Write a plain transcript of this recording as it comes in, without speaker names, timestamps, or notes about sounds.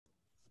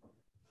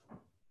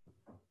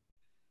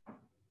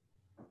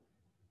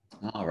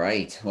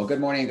right. Well,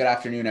 good morning and good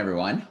afternoon,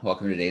 everyone.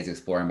 Welcome to today's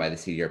Exploring by the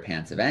Seat of Your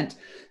Pants event.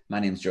 My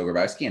name is Joe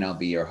Grabowski, and I'll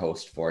be your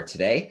host for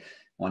today.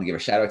 I want to give a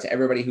shout out to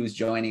everybody who's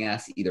joining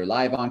us either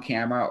live on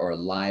camera or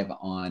live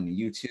on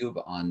YouTube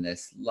on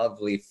this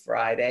lovely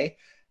Friday.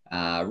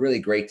 Really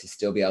great to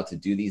still be able to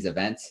do these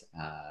events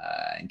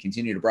and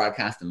continue to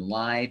broadcast them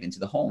live into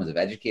the homes of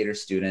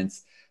educators,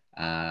 students,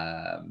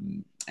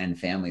 and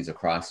families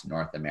across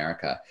North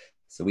America.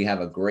 So we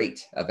have a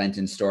great event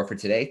in store for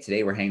today.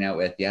 Today we're hanging out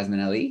with Yasmin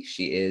Ali.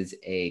 She is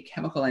a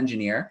chemical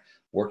engineer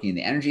working in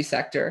the energy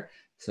sector.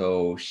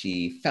 So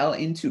she fell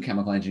into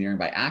chemical engineering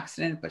by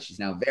accident, but she's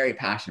now very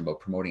passionate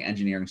about promoting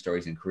engineering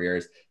stories and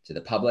careers to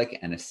the public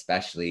and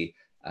especially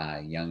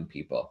young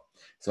people.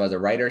 So as a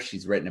writer,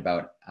 she's written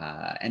about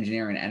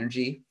engineering and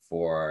energy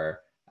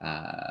for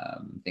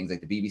things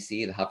like the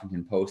BBC, the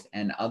Huffington Post,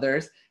 and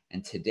others.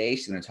 And today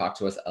she's going to talk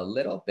to us a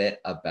little bit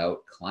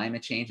about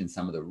climate change and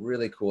some of the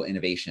really cool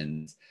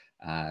innovations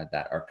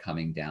that are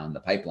coming down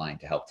the pipeline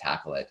to help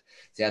tackle it.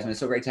 So Yasmin,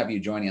 it's so great to have you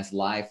joining us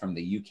live from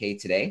the UK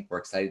today. We're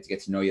excited to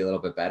get to know you a little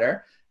bit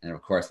better. And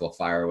of course, we'll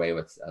fire away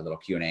with a little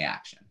Q&A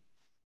action.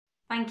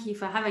 Thank you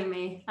for having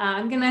me.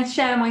 I'm going to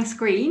share my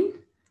screen.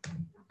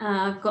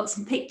 I've got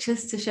some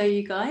pictures to show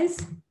you guys.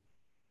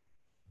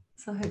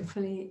 So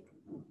hopefully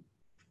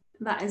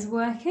that is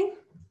working.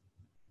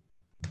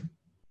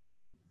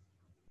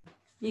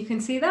 You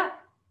can see that?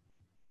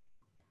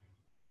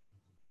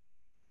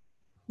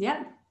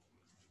 Yeah.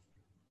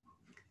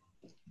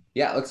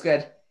 Yeah, looks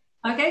good.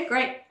 Okay,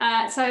 great.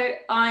 So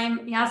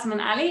I'm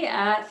Yasmin Ali.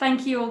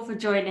 Thank you all for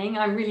joining.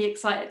 I'm really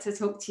excited to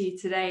talk to you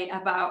today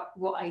about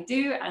what I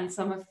do and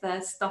some of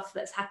the stuff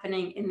that's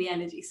happening in the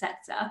energy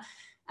sector.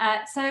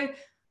 So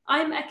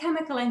I'm a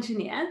chemical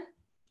engineer.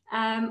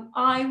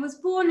 I was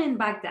born in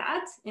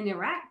Baghdad in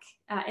Iraq,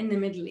 in the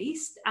Middle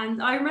East.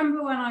 And I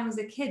remember when I was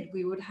a kid,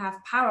 we would have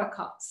power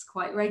cuts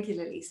quite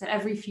regularly. So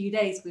every few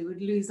days we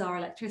would lose our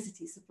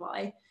electricity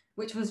supply,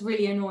 which was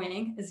really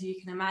annoying, as you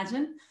can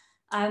imagine.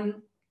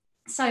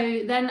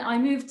 So then I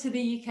moved to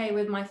the UK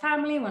with my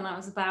family when I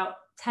was about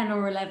 10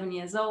 or 11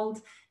 years old.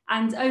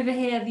 And over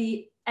here,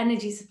 the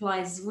energy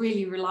supply is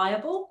really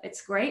reliable.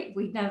 It's great.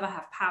 We never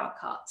have power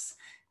cuts.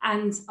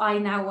 And I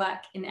now work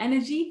in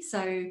energy.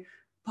 So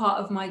part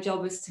of my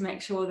job is to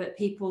make sure that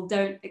people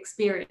don't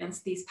experience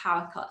these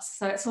power cuts.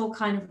 So it's all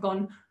kind of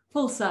gone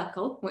full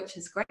circle, which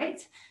is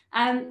great.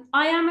 I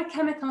am a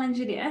chemical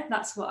engineer.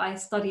 That's what I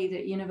studied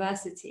at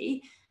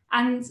university.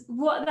 And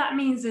what that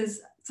means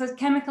is, so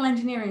chemical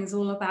engineering is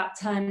all about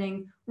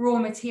turning raw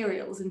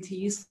materials into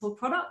useful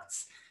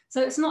products.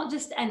 So it's not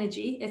just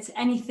energy, it's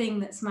anything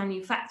that's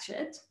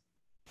manufactured.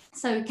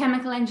 So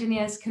chemical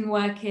engineers can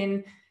work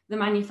in the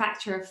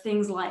manufacture of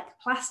things like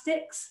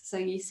plastics. So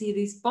you see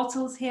these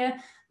bottles here,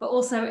 but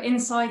also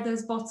inside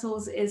those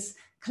bottles is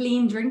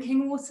clean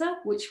drinking water,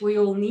 which we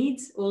all need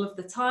all of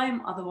the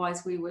time.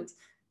 Otherwise we would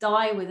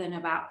die within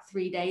about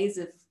 3 days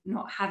of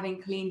not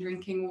having clean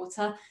drinking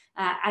water.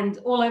 And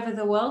all over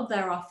the world,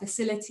 there are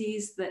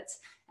facilities that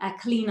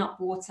clean up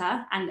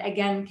water. And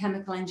again,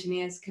 chemical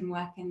engineers can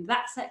work in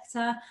that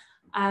sector.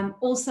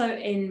 Also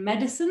in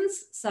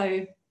medicines.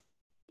 So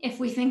if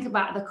we think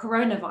about the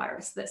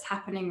coronavirus that's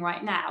happening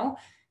right now,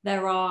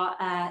 there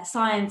are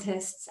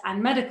scientists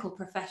and medical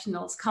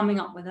professionals coming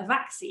up with a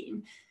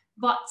vaccine.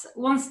 But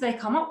once they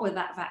come up with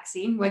that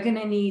vaccine, we're going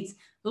to need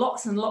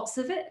lots and lots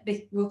of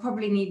it. We'll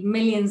probably need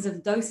millions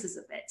of doses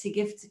of it to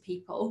give to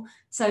people.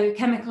 So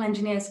chemical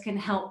engineers can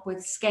help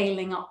with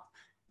scaling up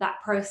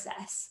that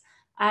process.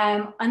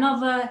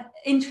 Another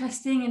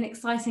interesting and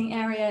exciting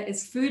area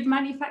is food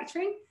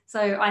manufacturing.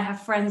 So I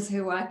have friends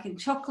who work in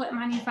chocolate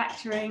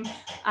manufacturing,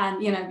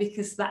 and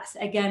because that's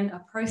again a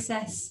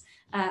process.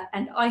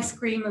 And ice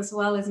cream as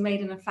well is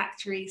made in a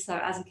factory. So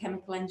as a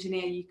chemical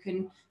engineer, you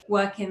can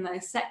work in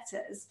those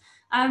sectors.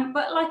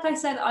 But like I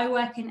said, I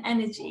work in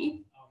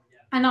energy,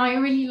 and I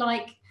really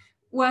like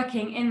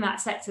working in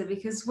that sector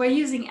because we're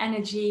using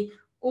energy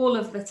all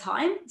of the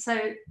time.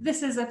 So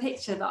this is a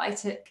picture that I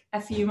took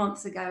a few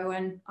months ago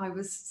when I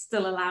was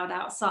still allowed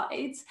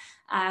outside.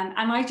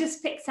 And I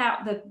just picked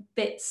out the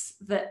bits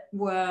that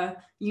were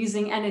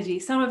using energy.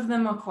 Some of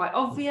them are quite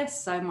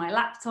obvious. So my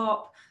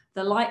laptop,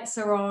 the lights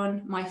are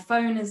on, my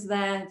phone is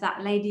there,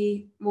 that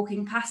lady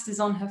walking past is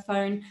on her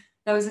phone,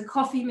 there was a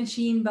coffee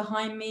machine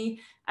behind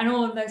me, and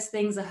all of those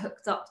things are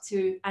hooked up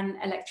to an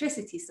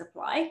electricity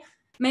supply.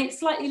 Made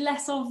slightly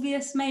less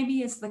obvious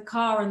maybe is the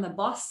car and the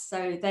bus.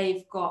 So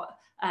they've got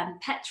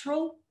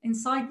petrol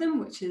inside them,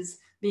 which is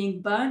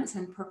being burnt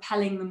and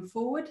propelling them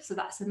forward. So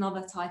that's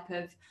another type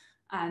of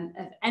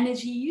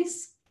energy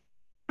use.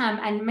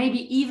 And maybe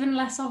even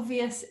less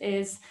obvious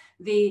is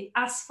the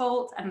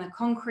asphalt and the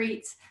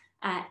concrete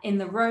in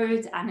the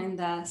road and in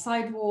the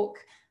sidewalk,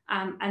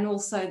 and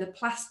also the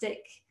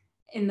plastic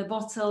in the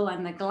bottle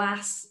and the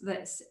glass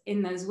that's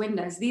in those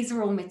windows. These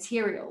are all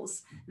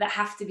materials that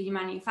have to be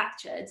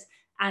manufactured,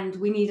 and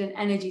we need an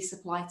energy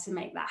supply to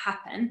make that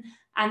happen.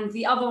 And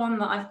the other one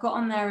that I've got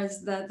on there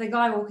is the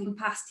guy walking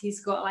past, he's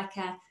got like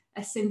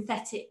a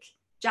synthetic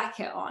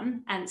jacket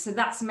on, and so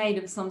that's made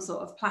of some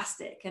sort of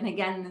plastic. And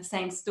again, the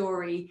same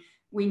story,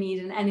 we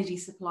need an energy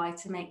supply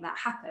to make that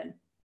happen.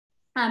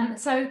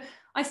 So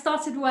I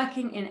started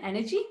working in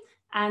energy,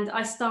 and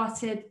I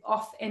started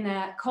off in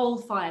a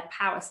coal-fired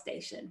power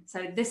station.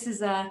 So this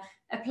is a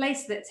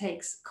place that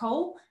takes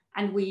coal,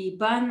 and we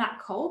burn that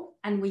coal,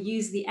 and we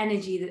use the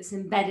energy that's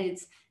embedded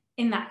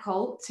in that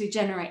coal to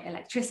generate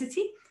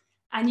electricity.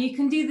 And you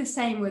can do the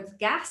same with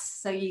gas.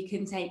 So you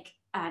can take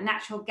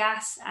natural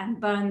gas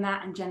and burn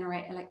that and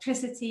generate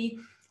electricity.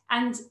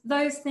 And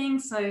those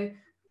things, so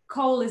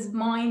coal is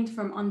mined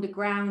from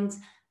underground,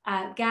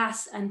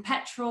 gas and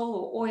petrol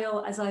or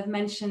oil, as I've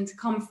mentioned,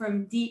 come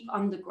from deep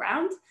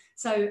underground.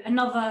 So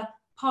another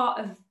part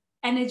of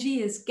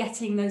energy is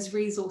getting those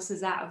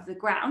resources out of the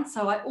ground.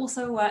 So I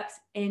also worked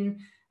in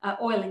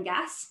oil and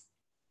gas.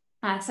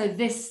 So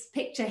this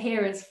picture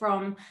here is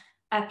from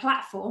a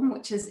platform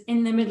which is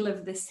in the middle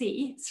of the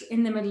sea. It's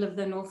in the middle of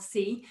the North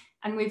Sea,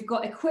 and we've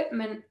got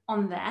equipment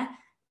on there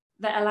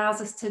that allows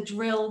us to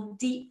drill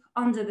deep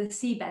under the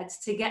seabed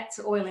to get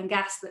to oil and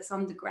gas that's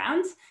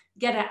underground,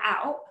 get it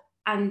out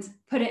and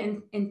put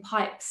it in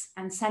pipes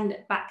and send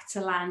it back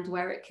to land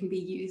where it can be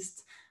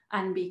used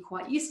and be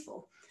quite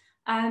useful.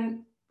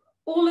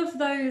 All of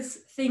those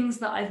things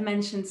that I've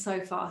mentioned so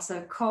far,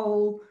 so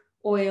coal,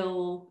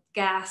 oil,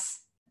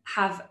 gas,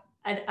 have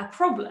a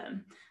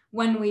problem.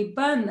 When we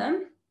burn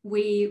them,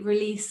 we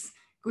release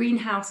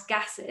greenhouse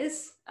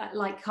gases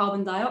like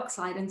carbon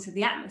dioxide into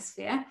the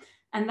atmosphere,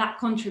 and that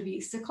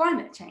contributes to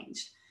climate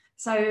change.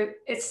 So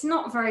it's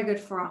not very good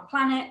for our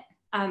planet.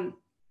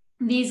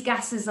 These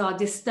gases are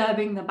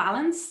disturbing the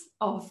balance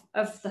of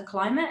the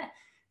climate.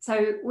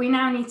 So we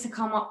now need to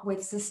come up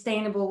with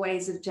sustainable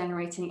ways of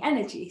generating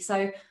energy.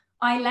 So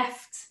I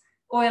left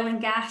oil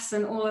and gas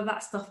and all of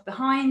that stuff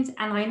behind,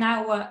 and I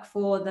now work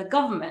for the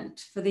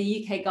government, for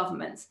the UK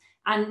government.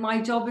 And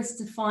my job is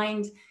to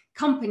find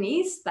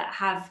companies that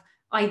have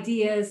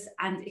ideas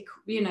and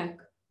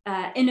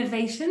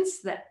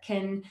innovations that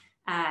can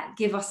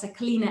give us a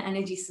cleaner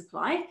energy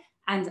supply.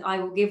 And I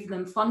will give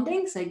them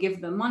funding, so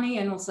give them money,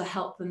 and also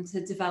help them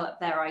to develop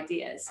their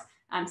ideas.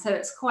 So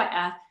it's quite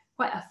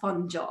a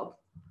fun job.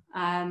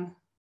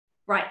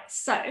 Right,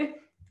 so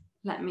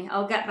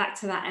I'll get back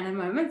to that in a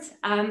moment.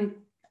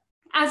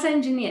 As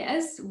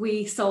engineers,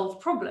 we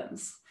solve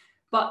problems.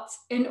 But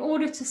in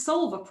order to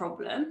solve a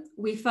problem,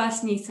 we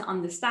first need to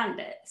understand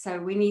it. So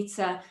we need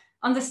to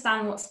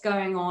understand what's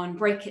going on,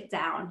 break it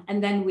down,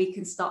 and then we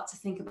can start to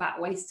think about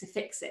ways to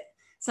fix it.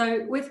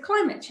 So with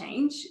climate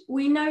change,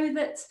 we know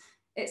that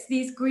it's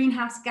these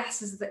greenhouse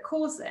gases that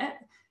cause it.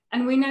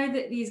 And we know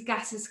that these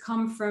gases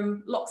come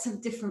from lots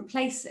of different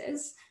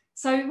places.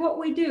 So what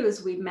we do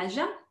is we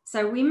measure.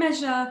 So we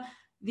measure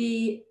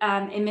the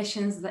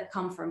emissions that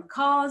come from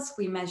cars.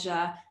 We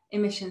measure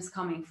emissions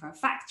coming from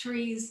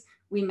factories.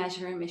 We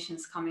measure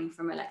emissions coming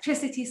from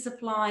electricity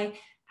supply,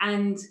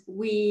 and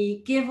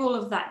we give all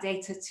of that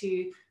data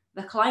to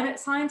the climate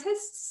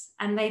scientists,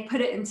 and they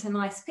put it into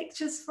nice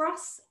pictures for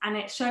us, and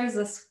it shows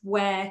us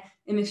where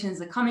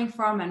emissions are coming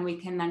from, and we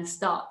can then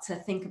start to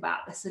think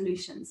about the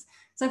solutions.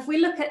 So if we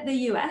look at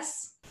the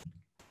US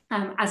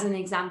as an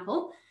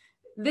example,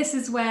 this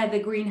is where the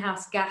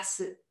greenhouse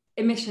gas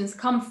emissions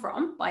come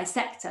from by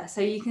sector.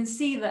 So you can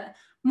see that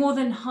more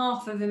than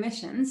half of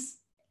emissions,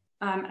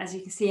 as you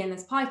can see in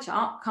this pie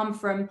chart, come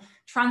from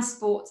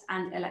transport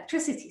and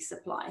electricity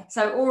supply.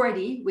 So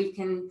already we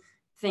can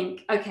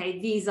think,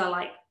 okay, these are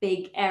like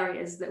big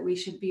areas that we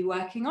should be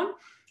working on.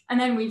 And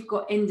then we've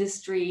got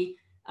industry,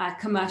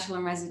 commercial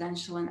and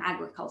residential, and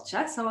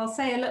agriculture. So I'll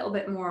say a little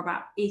bit more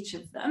about each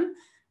of them.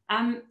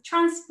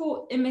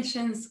 Transport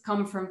emissions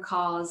come from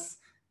cars,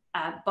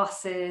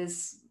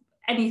 buses,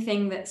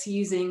 anything that's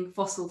using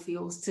fossil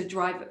fuels to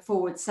drive it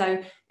forward.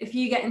 So if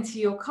you get into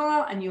your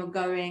car and you're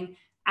going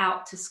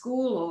out to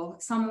school or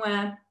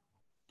somewhere,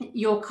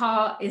 your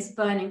car is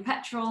burning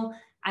petrol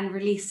and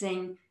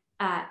releasing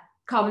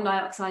carbon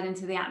dioxide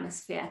into the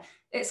atmosphere.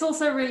 It's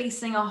also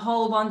releasing a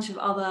whole bunch of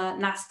other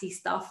nasty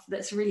stuff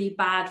that's really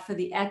bad for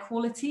the air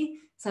quality.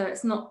 So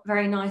it's not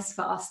very nice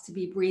for us to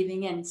be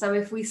breathing in. So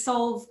if we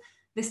solve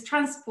this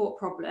transport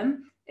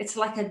problem, it's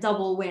like a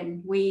double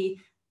win.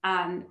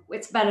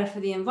 It's better for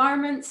the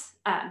environment,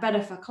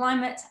 better for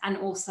climate, and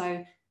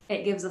also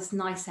it gives us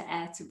nicer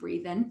air to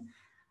breathe in.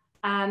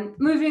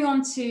 Moving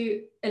on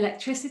to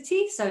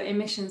electricity, so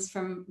emissions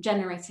from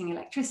generating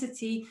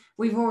electricity.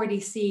 We've already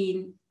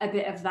seen a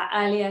bit of that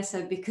earlier.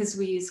 So because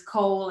we use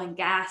coal and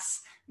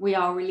gas, we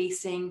are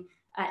releasing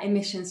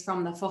emissions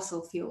from the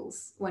fossil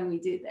fuels when we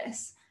do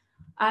this.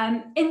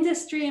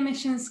 Industry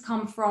emissions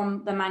come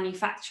from the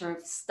manufacture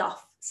of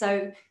stuff.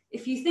 So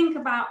if you think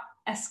about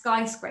a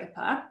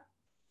skyscraper,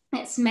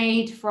 it's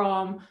made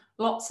from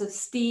lots of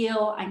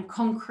steel and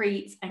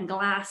concrete and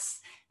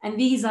glass. And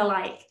these are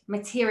like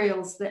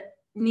materials that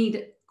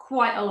need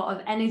quite a lot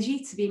of energy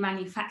to be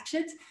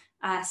manufactured.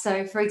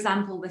 So for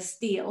example, the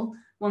steel,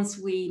 once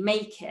we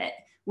make it,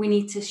 we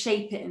need to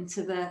shape it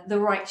into the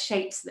right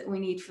shapes that we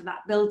need for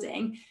that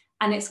building.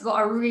 And it's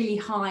got a really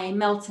high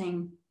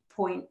melting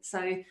point.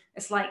 So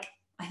it's like,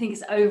 I think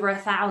it's over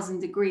 1,000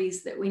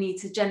 degrees that we need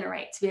to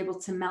generate to be able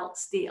to melt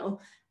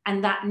steel.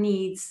 and that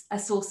needs a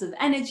source of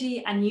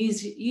energy, and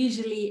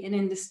usually in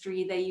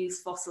industry they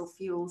use fossil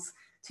fuels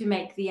to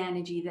make the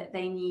energy that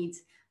they need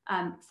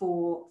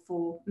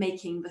for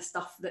making the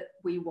stuff that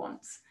we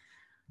want.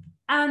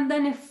 And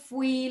then if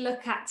we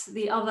look at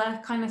the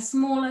other kind of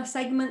smaller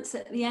segments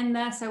at the end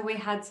there, so we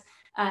had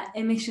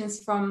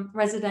emissions from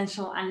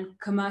residential and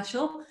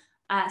commercial.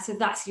 So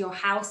that's your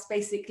house,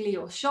 basically,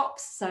 your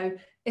shops. So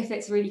if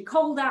it's really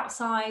cold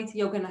outside,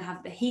 you're going to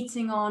have the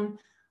heating on,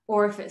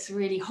 or if it's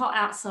really hot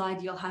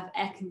outside, you'll have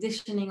air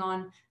conditioning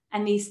on.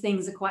 And these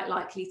things are quite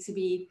likely to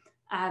be,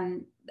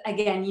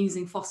 again,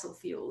 using fossil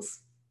fuels.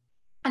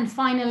 And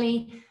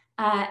finally,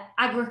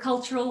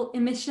 agricultural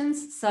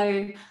emissions.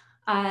 So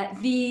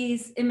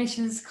these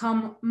emissions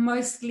come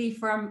mostly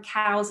from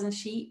cows and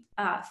sheep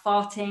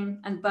farting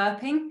and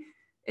burping.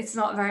 It's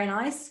not very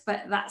nice,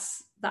 but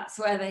that's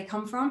where they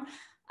come from.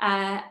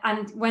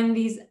 And when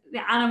the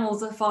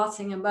animals are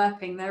farting and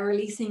burping, they're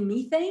releasing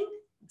methane.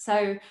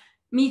 So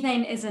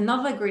methane is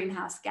another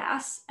greenhouse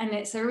gas, and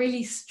it's a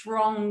really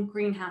strong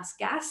greenhouse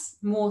gas,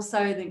 more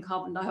so than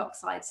carbon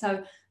dioxide.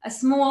 So a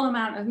small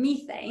amount of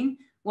methane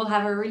will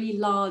have a really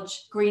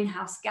large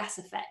greenhouse gas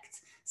effect.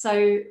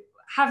 So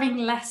having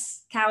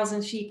less cows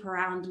and sheep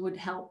around would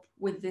help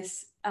with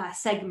this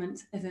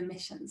segment of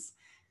emissions.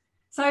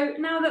 So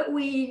now that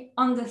we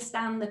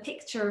understand the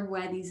picture of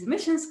where these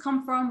emissions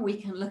come from,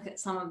 we can look at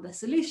some of the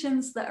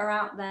solutions that are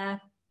out there,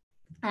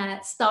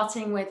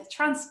 starting with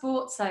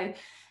transport. So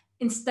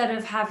instead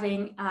of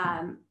having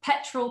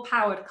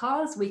petrol-powered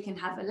cars, we can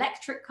have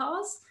electric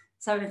cars.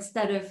 So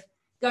instead of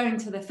going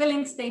to the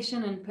filling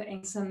station and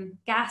putting some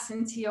gas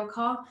into your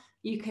car,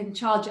 you can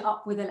charge it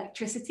up with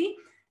electricity.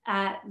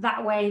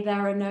 That way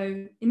there are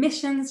no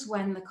emissions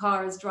when the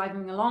car is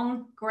driving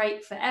along,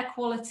 great for air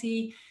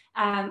quality.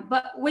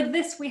 But with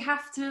this, we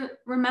have to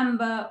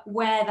remember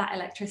where that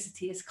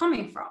electricity is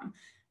coming from.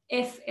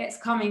 If it's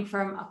coming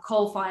from a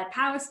coal-fired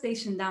power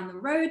station down the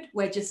road,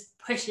 we're just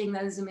pushing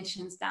those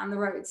emissions down the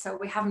road. So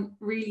we haven't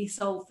really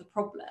solved the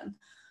problem.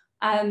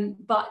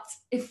 But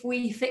if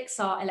we fix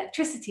our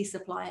electricity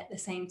supply at the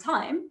same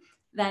time,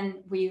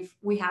 then we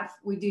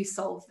do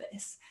solve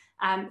this.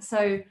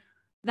 So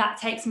that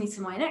takes me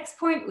to my next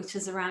point, which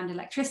is around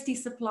electricity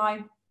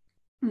supply.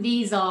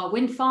 These are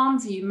wind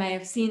farms. You may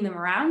have seen them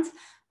around.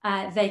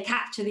 They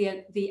capture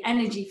the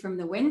energy from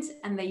the wind,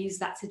 and they use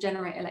that to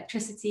generate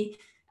electricity.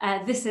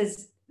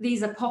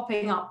 These are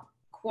popping up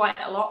quite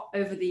a lot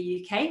over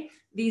the UK.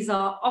 These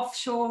are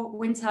offshore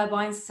wind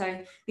turbines.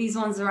 So these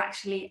ones are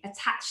actually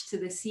attached to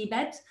the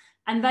seabed,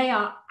 and they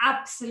are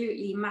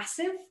absolutely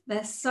massive.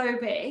 They're so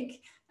big.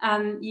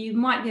 You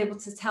might be able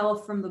to tell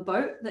from the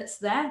boat that's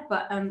there,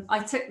 but I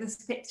took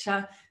this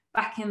picture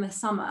back in the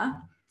summer.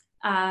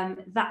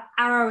 That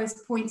arrow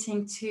is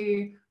pointing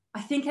to, I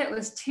think it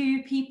was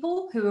 2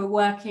 people who were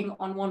working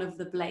on one of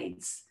the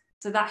blades.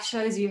 So that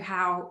shows you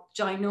how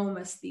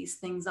ginormous these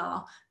things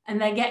are.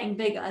 And they're getting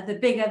bigger. The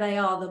bigger they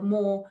are, the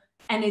more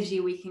energy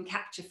we can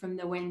capture from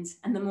the wind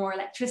and the more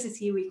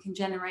electricity we can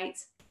generate.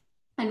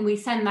 And we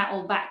send that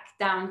all back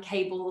down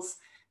cables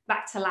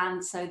back to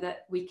land so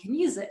that we can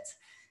use it.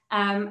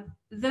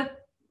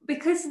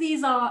 Because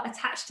these are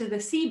attached to the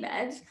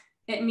seabed,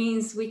 it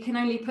means we can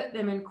only put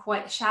them in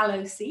quite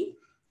shallow sea.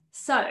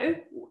 So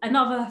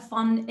another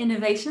fun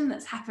innovation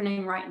that's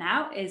happening right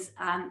now is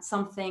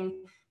something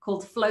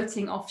called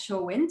floating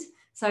offshore wind.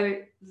 So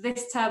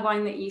this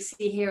turbine that you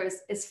see here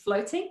is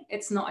floating.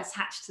 It's not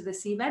attached to the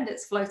seabed.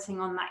 It's floating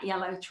on that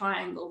yellow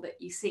triangle that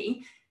you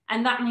see.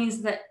 And that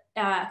means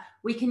that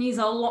we can use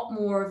a lot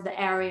more of the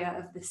area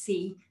of the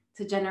sea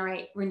to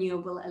generate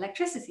renewable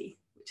electricity,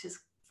 which is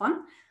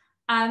fun.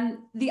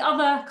 The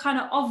other kind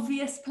of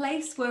obvious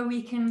place where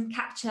we can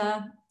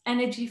capture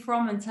energy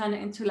from and turn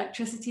it into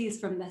electricity is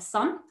from the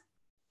sun.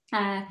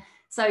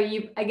 So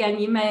you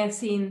may have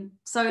seen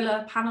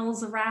solar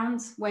panels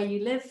around where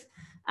you live.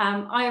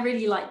 I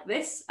really like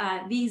this.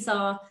 These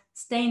are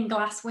stained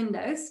glass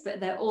windows, but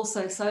they're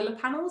also solar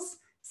panels.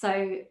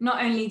 So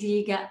not only do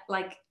you get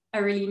like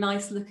a really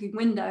nice looking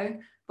window,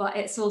 but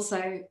it's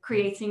also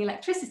creating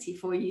electricity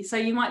for you. So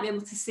you might be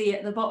able to see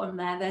at the bottom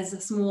there, there's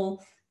a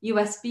small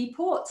USB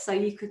port, so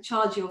you could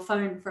charge your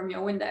phone from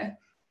your window,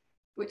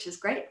 which is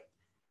great.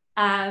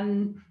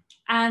 And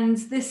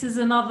this is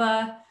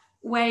another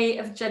way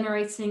of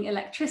generating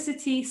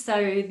electricity.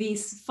 So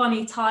these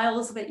funny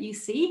tiles that you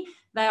see,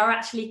 they are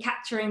actually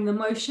capturing the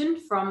motion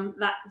from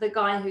the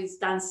guy who's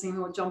dancing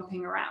or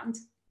jumping around.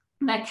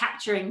 They're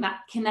capturing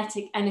that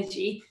kinetic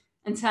energy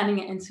and turning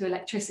it into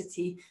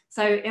electricity.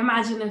 So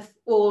imagine if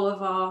all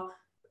of our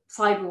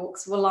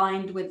sidewalks were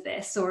lined with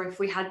this, or if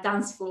we had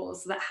dance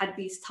floors that had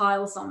these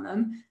tiles on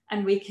them,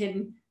 and we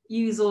can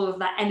use all of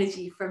that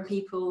energy from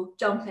people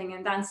jumping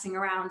and dancing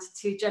around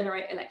to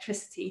generate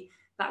electricity.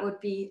 That would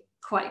be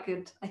quite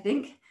good, I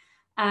think.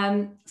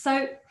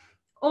 So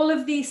all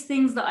of these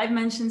things that I've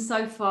mentioned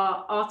so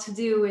far are to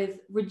do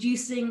with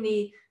reducing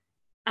the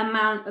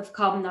amount of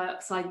carbon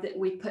dioxide that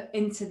we put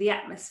into the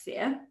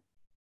atmosphere.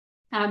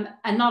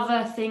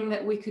 Another thing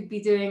that we could be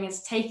doing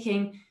is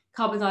taking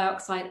carbon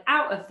dioxide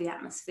out of the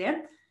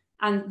atmosphere.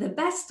 And the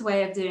best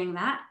way of doing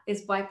that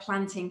is by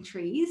planting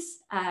trees.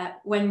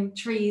 When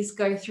trees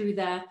go through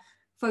their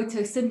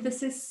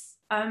photosynthesis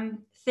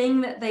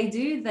thing that they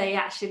do, they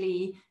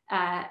actually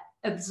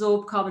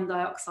absorb carbon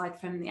dioxide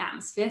from the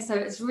atmosphere. So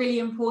it's really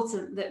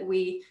important that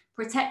we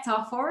protect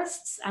our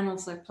forests and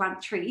also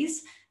plant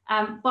trees.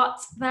 But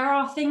there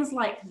are things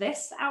like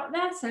this out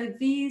there. So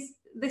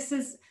this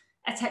is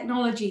a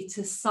technology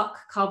to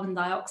suck carbon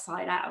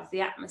dioxide out of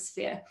the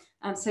atmosphere.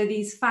 So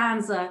these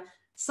fans are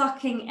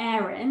sucking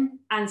air in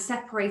and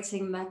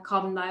separating the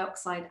carbon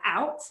dioxide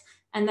out.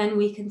 And then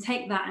we can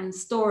take that and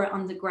store it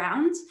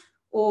underground,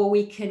 or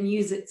we can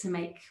use it to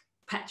make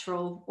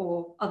petrol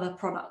or other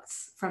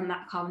products from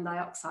that carbon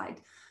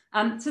dioxide.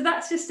 So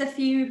that's just a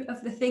few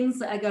of the things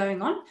that are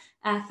going on.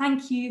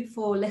 Thank you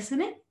for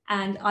listening,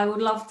 and I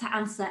would love to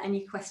answer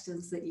any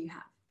questions that you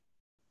have.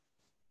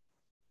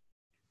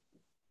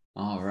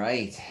 All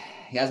right.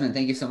 Yasmin,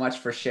 thank you so much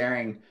for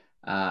sharing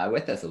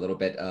with us a little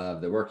bit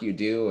of the work you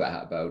do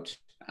about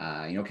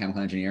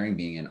chemical engineering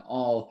being in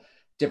all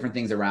different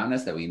things around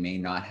us that we may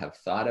not have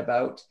thought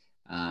about,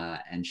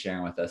 and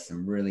sharing with us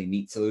some really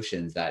neat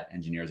solutions that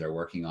engineers are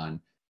working on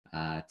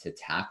to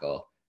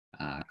tackle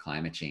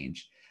climate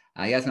change.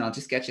 Yasmin, I'll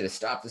just get you to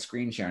stop the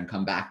screen share and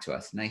come back to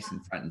us nice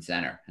and front and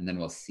center, and then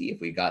we'll see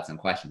if we got some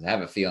questions. I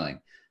have a feeling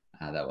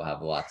that we'll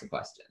have lots of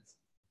questions.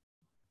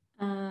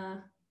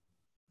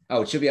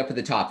 Oh, it should be up at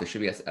the top. There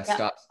should be a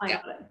stop. I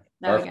got it.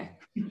 There we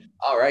go.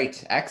 All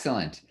right,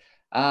 excellent.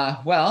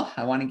 Well,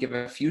 I want to give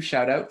a few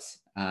shout outs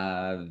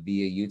via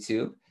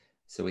YouTube.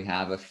 So we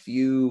have a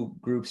few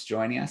groups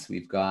joining us.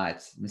 We've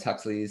got Ms.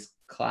 Huxley's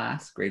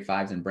class, grade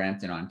 5s in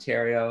Brampton,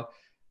 Ontario.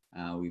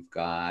 We've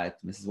got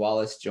Mrs.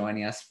 Wallace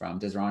joining us from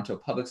Toronto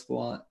Public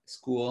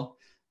School.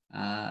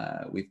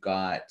 We've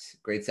got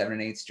grade 7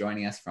 and 8s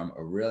joining us from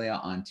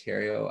Aurelia,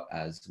 Ontario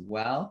as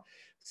well.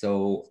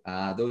 So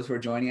those who are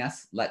joining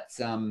us, let's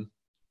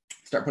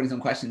start putting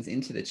some questions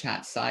into the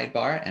chat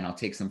sidebar, and I'll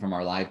take some from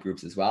our live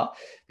groups as well.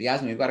 But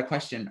Yasmin, we've got a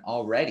question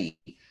already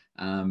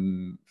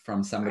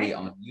from somebody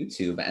on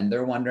YouTube, and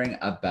they're wondering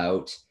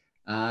about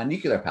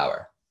nuclear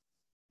power.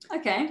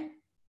 Okay.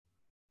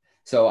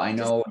 So I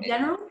know just in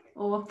general,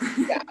 or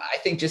yeah, I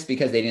think just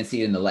because they didn't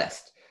see it in the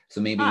list. So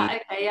maybe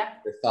your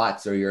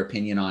thoughts or your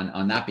opinion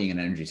on that being an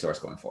energy source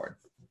going forward.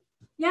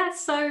 Yeah,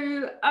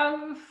 so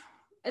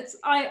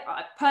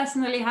I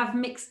personally have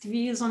mixed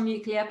views on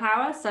nuclear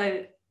power.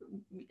 So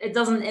it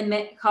doesn't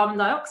emit carbon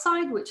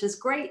dioxide, which is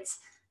great,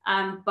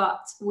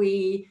 but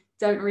we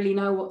don't really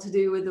know what to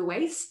do with the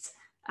waste.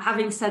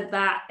 Having said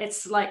that,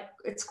 it's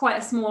quite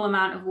a small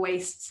amount of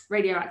waste,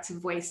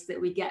 radioactive waste, that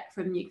we get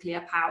from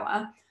nuclear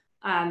power.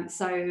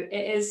 So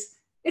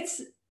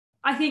it's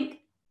I think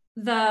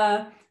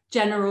the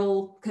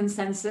general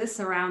consensus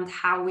around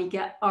how we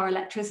get our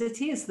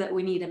electricity is that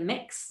we need a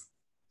mix.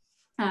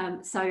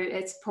 So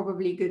it's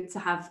probably good to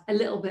have a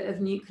little bit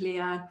of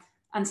nuclear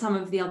and some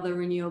of the other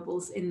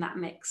renewables in that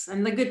mix.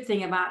 And the good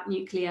thing about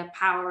nuclear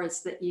power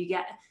is that you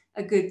get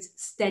a good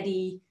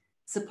steady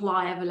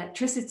supply of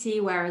electricity,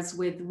 whereas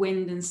with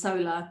wind and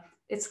solar,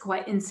 it's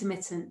quite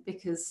intermittent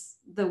because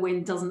the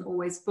wind doesn't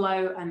always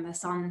blow and the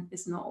sun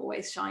is not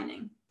always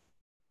shining.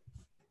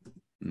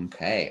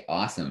 Okay,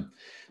 awesome.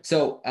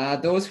 So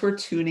those who are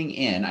tuning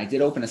in, I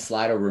did open a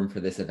Slido room for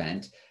this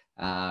event,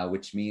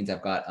 which means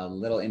I've got a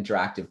little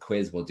interactive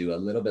quiz we'll do a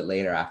little bit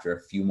later after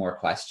a few more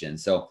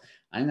questions. So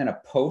I'm going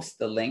to post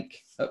the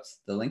link to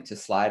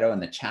Slido in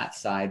the chat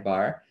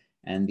sidebar,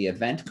 and the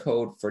event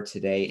code for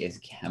today is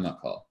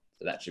chemical.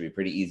 So that should be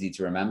pretty easy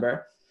to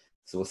remember.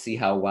 So we'll see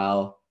how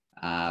well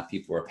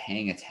people are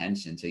paying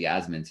attention to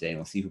Yasmin today, and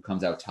we'll see who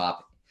comes out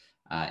top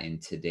in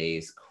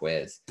today's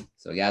quiz.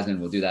 So Yasmin,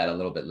 we'll do that a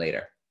little bit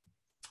later.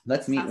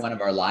 Let's meet one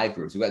of our live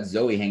groups. We've got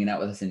Zoe hanging out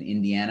with us in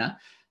Indiana.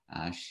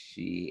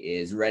 She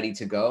is ready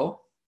to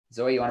go.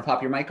 Zoe, you want to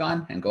pop your mic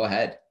on and go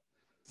ahead?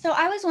 So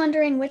I was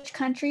wondering which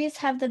countries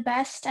have the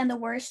best and the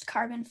worst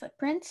carbon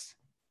footprints?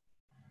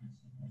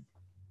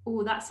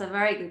 Oh, that's a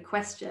very good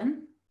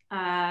question.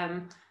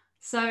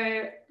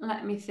 So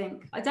let me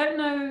think. I don't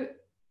know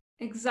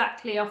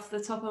exactly off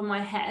the top of my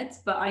head,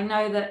 but I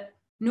know that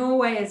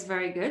Norway is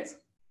very good.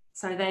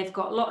 So they've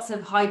got lots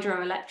of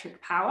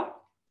hydroelectric power,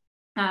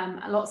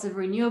 lots of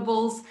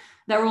renewables.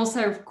 They're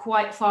also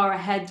quite far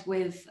ahead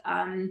with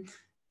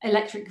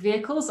electric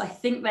vehicles. I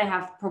think they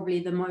have probably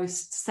the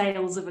most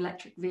sales of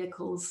electric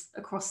vehicles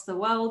across the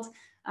world.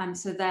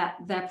 So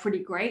they're pretty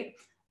great.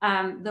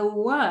 The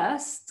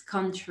worst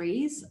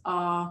countries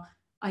are,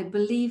 I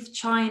believe,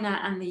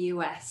 China and the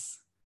US.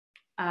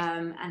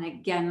 And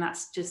again,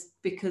 that's just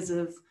because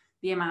of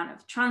the amount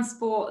of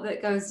transport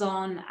that goes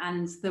on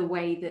and the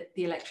way that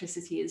the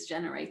electricity is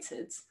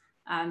generated.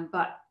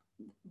 But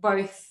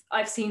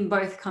I've seen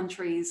both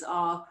countries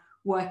are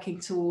working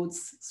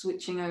towards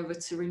switching over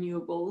to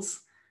renewables.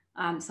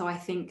 So I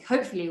think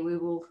hopefully we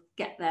will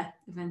get there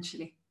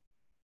eventually.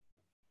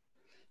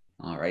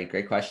 All right,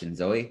 great question,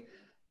 Zoe.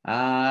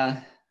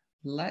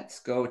 Let's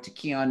go to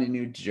Keon in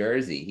New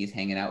Jersey. He's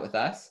hanging out with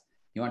us.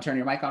 You want to turn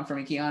your mic on for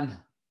me, Keon?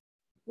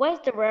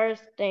 What's the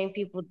worst thing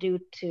people do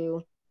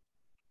to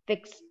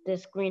fix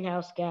this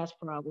greenhouse gas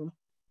problem?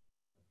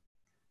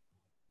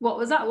 What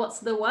was that? What's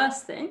the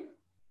worst thing?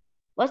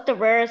 What's the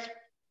rarest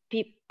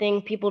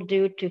thing people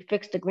do to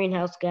fix the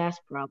greenhouse gas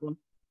problem?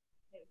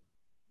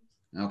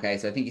 Okay,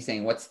 so I think he's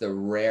saying, what's the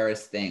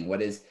rarest thing?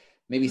 What is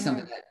maybe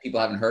something that people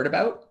haven't heard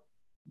about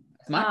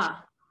as much?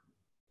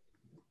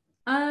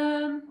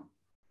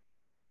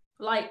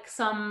 Like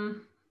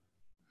some,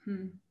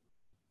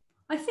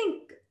 I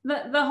think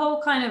that the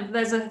whole kind of,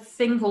 there's a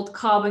thing called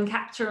carbon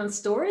capture and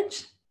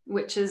storage,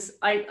 which is,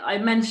 I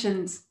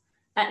mentioned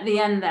at the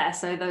end there,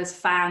 so those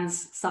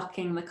fans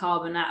sucking the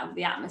carbon out of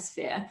the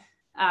atmosphere.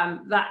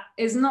 That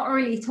is not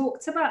really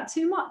talked about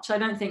too much. I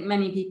don't think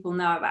many people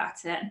know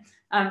about it.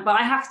 But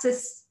I have to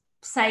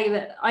say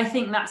that I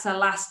think that's a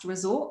last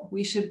resort.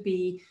 We should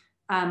be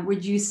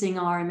reducing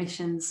our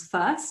emissions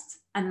first.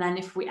 And then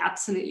if we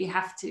absolutely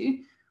have to,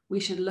 we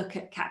should look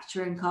at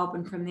capturing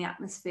carbon from the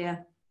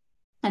atmosphere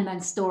and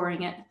then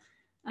storing it.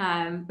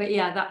 But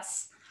yeah,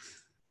 that's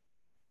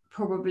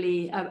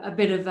probably a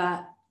bit of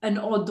an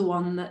odd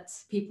one that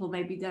people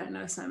maybe don't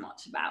know so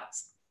much about.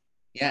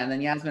 Yeah, and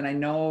then Yasmin, I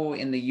know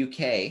in the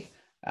UK,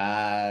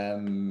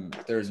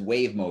 there's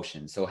wave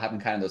motion. So having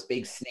kind of those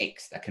big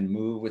snakes that can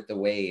move with the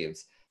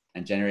waves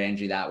and generate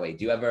energy that way.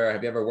 Have you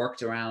ever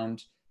worked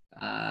around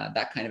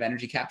that kind of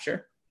energy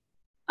capture?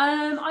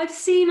 I've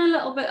seen a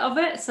little bit of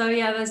it. So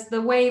yeah, there's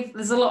the wave,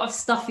 there's a lot of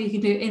stuff you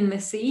can do in the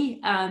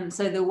sea.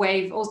 So the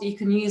wave, also you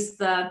can use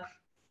the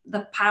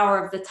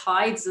power of the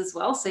tides as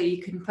well. So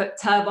you can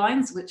put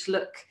turbines, which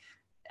look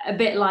a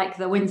bit like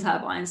the wind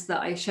turbines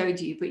that I showed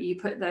you, but you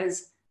put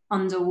those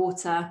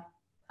underwater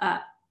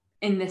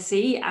in the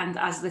sea, and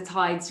as the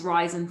tides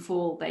rise and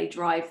fall, they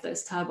drive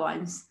those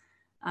turbines.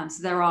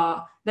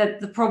 So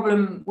the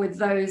problem with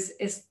those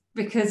is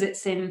because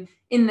it's in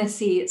the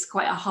sea, it's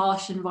quite a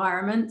harsh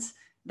environment.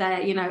 They're,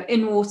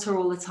 in water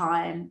all the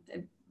time,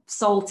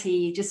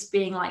 salty, just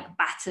being like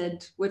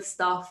battered with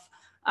stuff.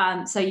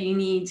 So you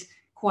need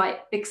quite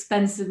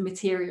expensive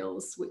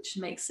materials, which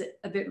makes it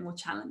a bit more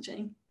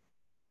challenging.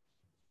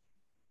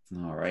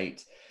 All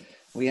right.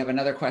 We have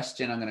another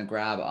question I'm going to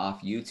grab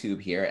off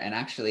YouTube here. And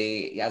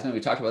actually, Yasmin,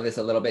 we talked about this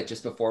a little bit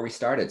just before we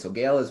started. So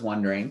Gail is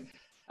wondering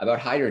about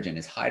hydrogen.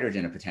 Is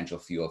hydrogen a potential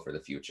fuel for the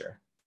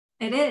future?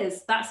 It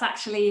is. That's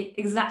actually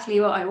exactly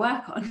what I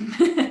work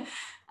on.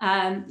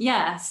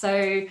 Yeah,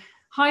 so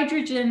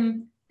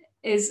hydrogen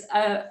is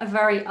a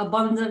very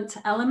abundant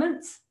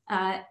element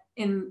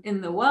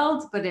in the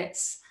world, but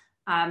it's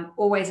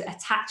always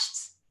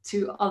attached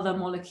to other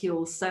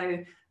molecules.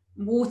 So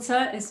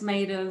water is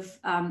made of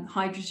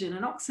hydrogen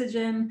and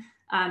oxygen.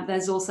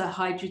 There's also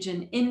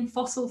hydrogen in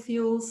fossil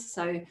fuels.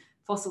 So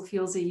fossil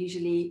fuels are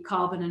usually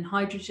carbon and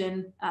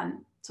hydrogen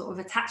sort of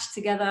attached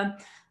together.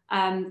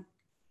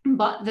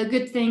 But the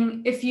good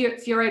thing, if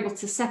you're able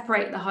to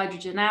separate the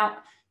hydrogen out,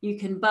 you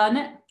can burn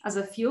it as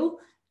a fuel.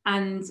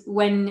 And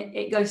when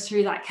it goes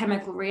through that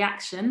chemical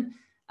reaction,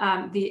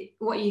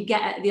 what you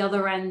get at the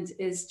other end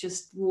is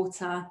just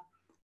water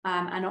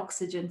and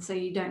oxygen. So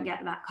you don't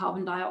get that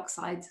carbon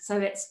dioxide. So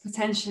it's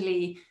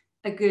potentially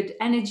a good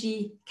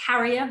energy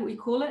carrier, we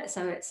call it.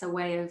 So it's a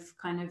way of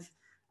kind of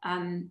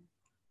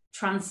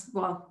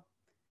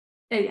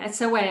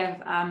it's a way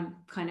of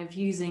kind of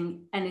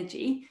using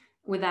energy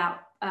without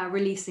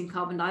releasing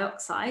carbon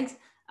dioxide.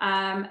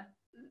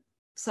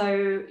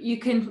 So you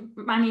can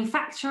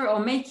manufacture or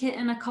make it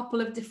in a couple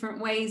of different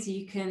ways.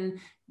 You can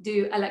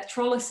do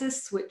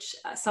electrolysis, which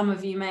some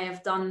of you may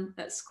have done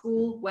at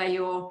school, where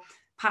you're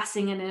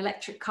passing an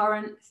electric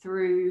current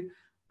through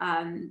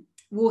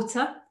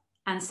water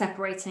and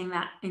separating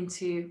that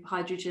into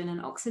hydrogen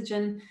and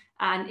oxygen.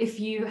 And if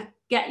you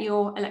get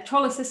your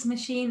electrolysis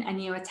machine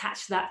and you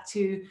attach that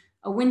to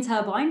a wind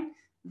turbine,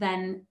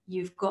 then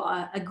you've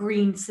got a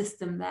green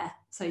system there.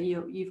 So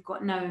you've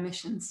got no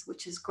emissions,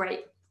 which is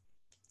great.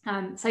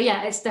 So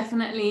yeah, it's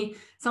definitely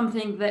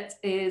something that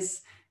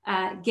is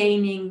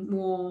gaining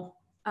more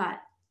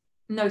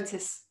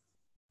notice.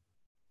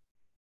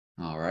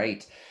 All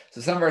right. So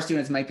some of our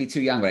students might be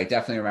too young, but I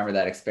definitely remember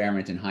that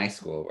experiment in high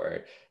school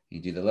where you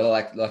do the little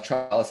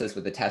electrolysis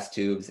with the test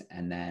tubes,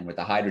 and then with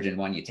the hydrogen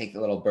one, you take the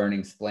little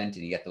burning splint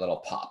and you get the little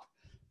pop.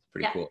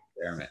 Pretty cool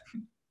experiment.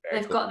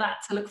 They've got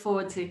that to look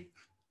forward to.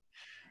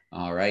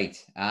 All right.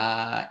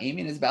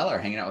 Amy and Isabella are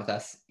hanging out with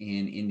us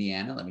in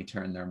Indiana. Let me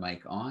turn their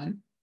mic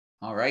on.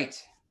 All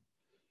right.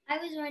 I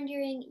was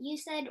wondering, you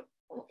said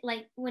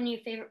like one of your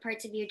favorite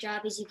parts of your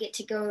job is you get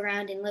to go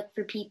around and look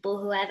for people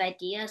who have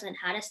ideas on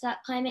how to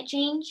stop climate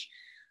change.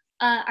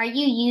 Are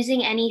you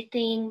using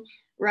anything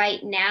right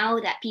now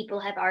that people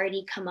have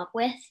already come up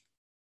with?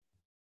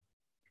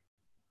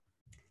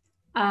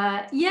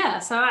 Yeah,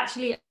 so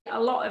actually a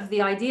lot of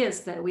the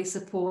ideas that we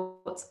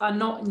support are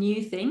not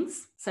new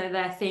things. So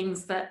they're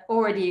things that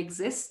already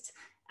exist,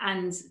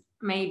 and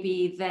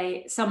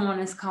maybe someone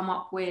has come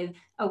up with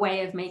a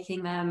way of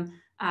making them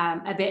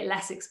a bit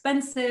less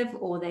expensive,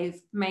 or they've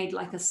made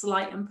like a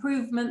slight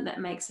improvement that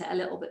makes it a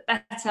little bit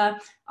better.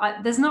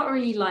 There's not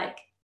really like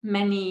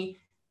many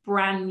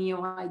brand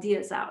new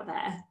ideas out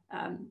there,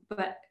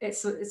 but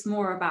it's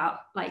more about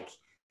like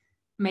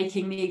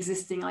making the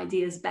existing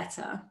ideas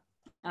better.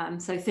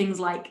 So things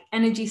like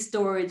energy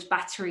storage,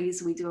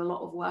 batteries, we do a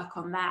lot of work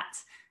on that,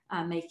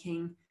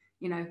 making,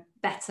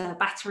 better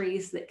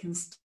batteries that can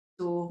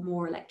store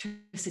more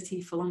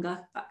electricity for longer,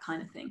 that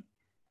kind of thing.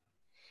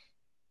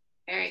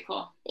 Very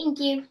cool. Thank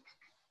you.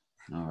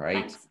 All right.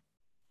 Thanks.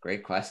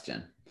 Great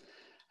question.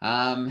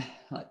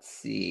 Let's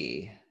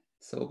see.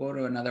 So we'll go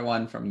to another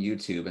one from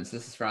YouTube. And so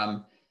this is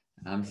from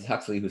Mrs.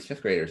 Huxley, whose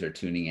fifth graders are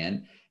tuning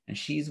in. And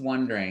she's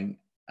wondering,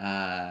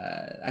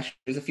 actually,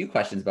 there's a few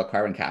questions about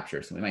carbon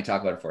capture, so we might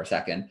talk about it for a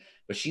second.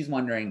 But she's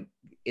wondering,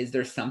 is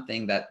there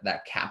something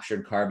that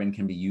captured carbon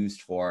can be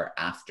used for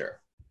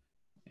after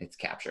it's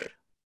captured?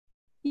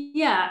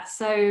 Yeah,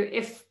 so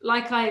if,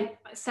 like I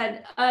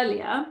said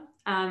earlier,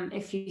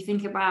 if you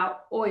think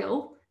about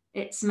oil,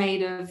 it's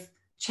made of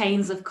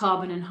chains of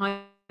carbon and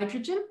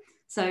hydrogen.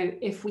 So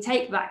if we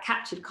take that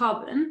captured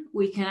carbon,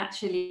 we can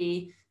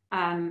actually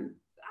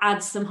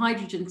add some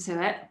hydrogen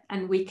to it,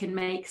 and we can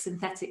make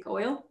synthetic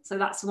oil. So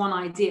that's one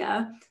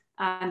idea.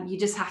 You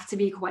just have to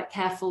be quite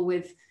careful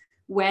with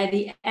where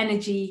the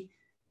energy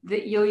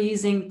that you're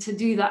using to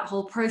do that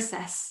whole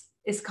process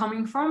is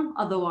coming from.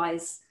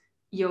 Otherwise,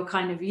 you're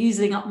kind of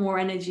using up more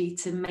energy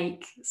to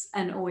make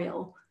an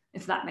oil,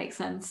 if that makes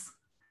sense.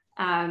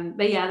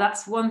 But yeah,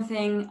 that's one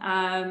thing.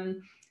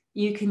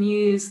 You can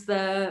use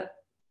the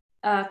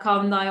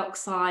carbon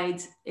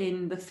dioxide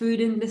in the food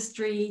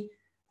industry.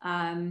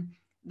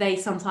 They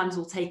sometimes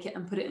will take it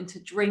and put it into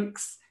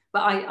drinks,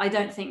 but I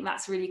don't think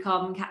that's really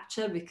carbon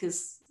capture,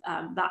 because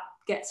that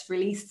gets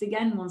released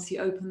again once you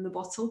open the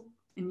bottle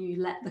and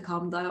you let the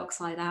carbon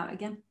dioxide out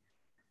again.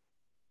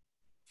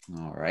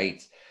 All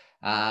right.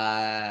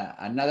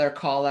 Another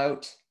call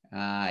out.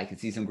 I can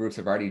see some groups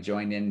have already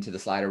joined into the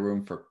Slido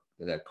room for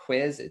the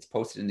quiz. It's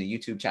posted in the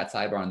YouTube chat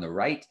sidebar on the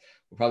right.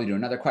 We'll probably do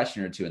another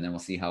question or two, and then we'll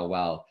see how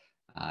well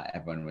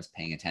everyone was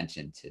paying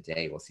attention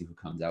today. We'll see who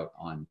comes out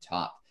on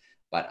top.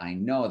 But I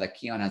know that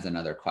Keon has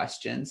another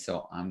question,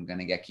 so I'm going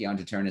to get Keon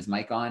to turn his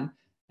mic on.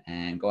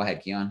 And go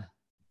ahead, Keon.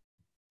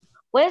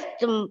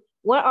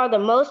 What are the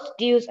most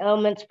used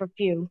elements for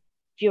fuel?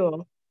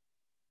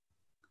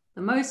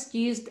 The most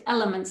used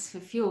elements for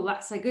fuel,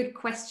 that's a good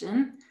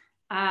question.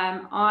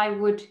 I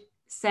would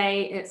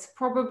say it's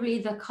probably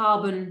the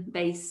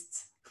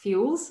carbon-based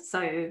fuels.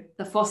 So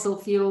the fossil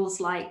fuels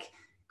like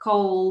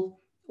coal,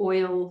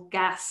 oil,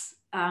 gas,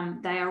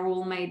 they are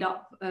all made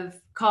up of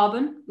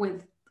carbon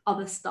with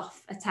other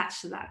stuff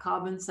attached to that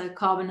carbon. So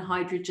carbon,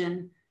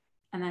 hydrogen,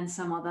 and then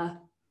some other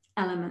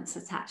elements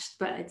attached,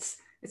 but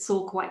it's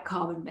all quite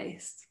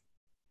carbon-based.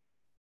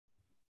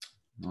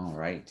 All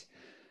right.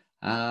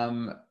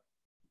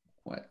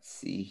 Let's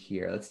see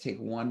here. Let's take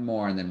one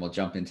more and then we'll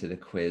jump into the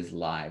quiz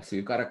live. So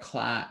we've got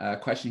a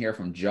question here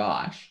from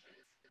Josh.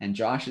 And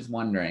Josh is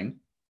wondering,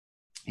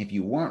 if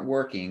you weren't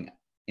working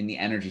in the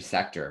energy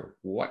sector,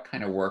 what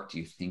kind of work do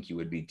you think you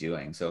would be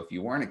doing? So if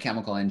you weren't a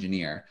chemical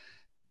engineer,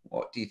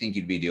 what do you think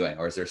you'd be doing?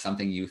 Or is there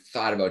something you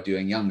thought about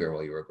doing younger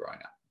while you were growing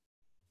up?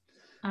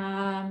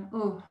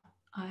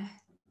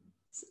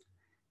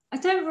 I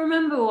don't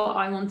remember what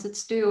I wanted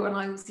to do when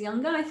I was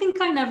younger. I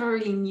think I never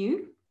really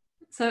knew.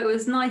 So it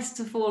was nice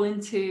to fall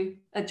into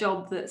a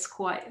job that's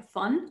quite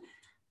fun.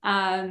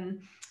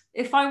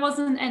 If I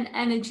wasn't in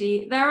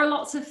energy, there are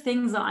lots of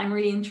things that I'm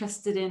really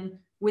interested in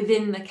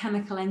within the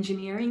chemical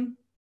engineering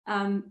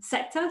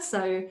sector.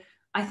 So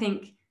I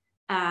think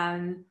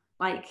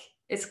like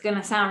it's going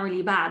to sound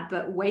really bad,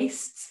 but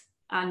waste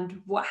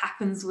and what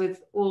happens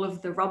with all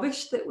of the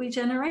rubbish that we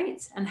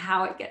generate and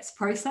how it gets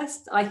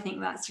processed, I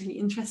think that's really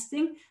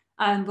interesting.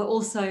 But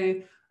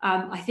also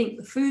I think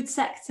the food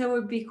sector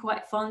would be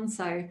quite fun.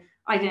 So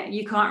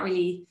you can't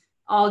really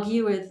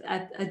argue with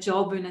a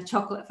job in a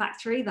chocolate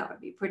factory. That would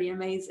be pretty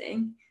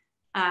amazing.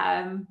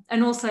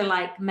 And also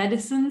like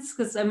medicines,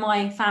 because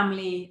my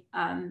family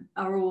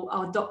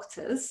are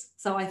doctors.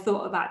 So I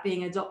thought about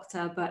being a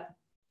doctor, but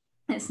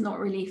it's not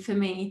really for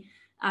me.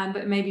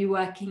 But maybe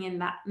working in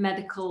that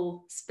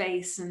medical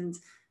space and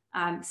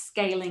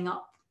scaling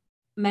up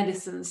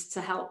medicines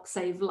to help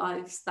save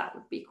lives, that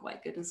would be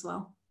quite good as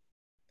well.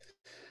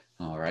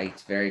 All right,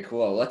 very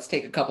cool. Let's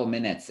take a couple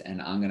minutes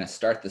and I'm going to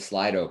start the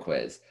Slido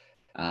quiz.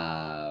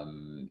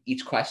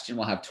 Each question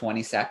will have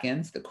 20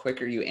 seconds. The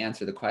quicker you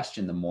answer the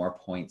question, the more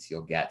points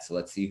you'll get. So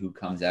let's see who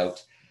comes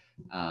out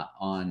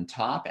on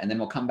top. And then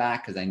we'll come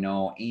back because I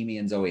know Amy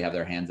and Zoe have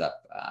their hands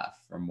up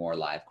for more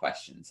live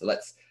questions. So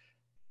let's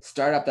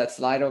start up that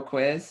Slido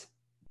quiz.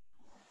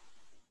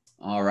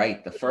 All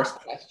right, the first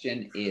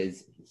question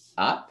is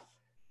up.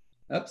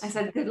 Oops. I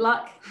said good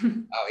luck.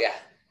 Oh, yeah.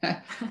 I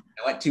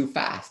went too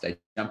fast. I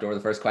jumped over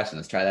the first question.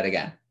 Let's try that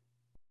again.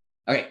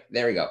 Okay,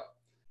 there we go.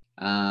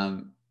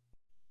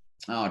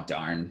 Oh,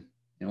 darn.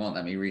 It won't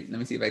let me let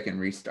me see if I can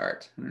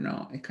restart. I don't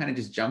know. It kind of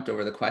just jumped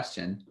over the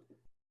question.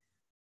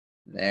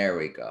 There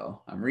we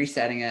go. I'm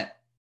resetting it.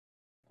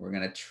 We're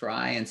going to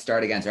try and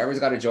start again. So everyone's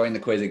got to join the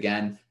quiz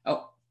again.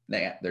 Oh,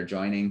 they're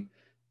joining.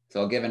 So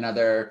I'll give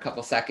another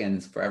couple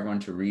seconds for everyone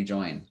to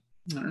rejoin.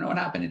 I don't know what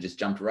happened. It just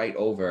jumped right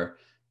over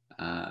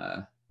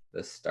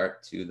the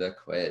start to the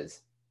quiz.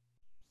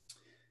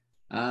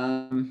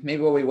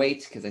 Maybe while we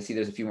wait, because I see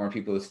there's a few more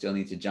people who still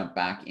need to jump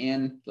back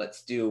in.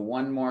 Let's do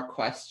one more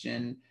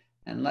question,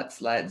 and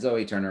let's let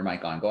Zoe turn her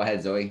mic on. Go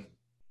ahead, Zoe.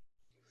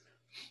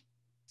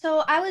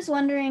 So I was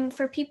wondering,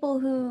 for people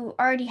who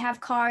already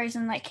have cars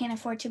and like can't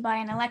afford to buy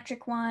an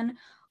electric one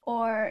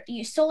or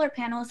use solar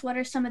panels, what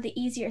are some of the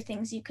easier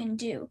things you can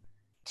do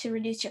to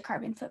reduce your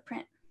carbon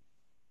footprint?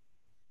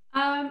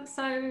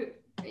 So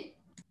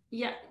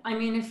yeah, I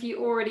mean, if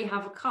you already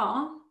have a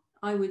car,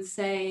 I would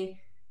say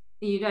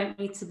you don't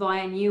need to buy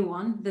a new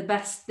one. The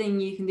best thing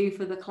you can do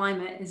for the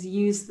climate is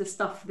use the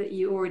stuff that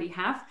you already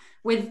have.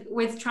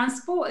 With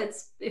transport,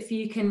 it's if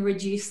you can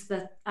reduce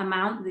the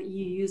amount that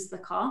you use the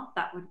car,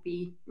 that would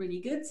be really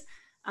good.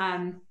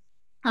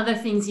 Other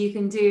things you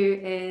can do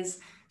is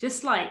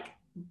just like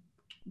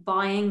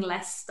buying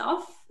less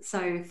stuff.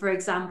 So for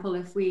example,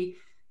 if we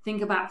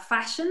think about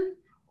fashion,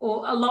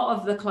 or a lot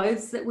of the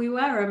clothes that we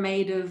wear are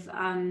made of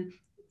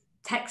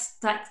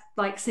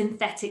like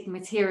synthetic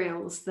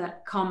materials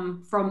that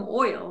come from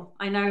oil.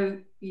 I know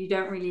you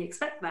don't really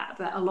expect that,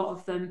 but a lot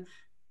of them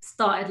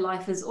started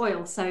life as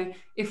oil. So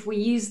if we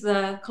use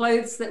the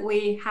clothes that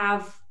we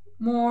have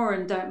more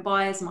and don't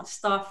buy as much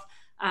stuff,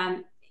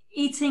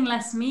 eating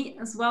less meat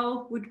as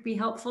well would be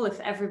helpful if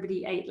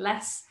everybody ate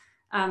less.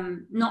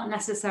 Not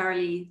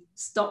necessarily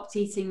stopped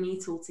eating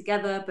meat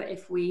altogether, but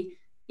if we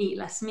eat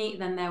less meat,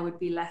 then there would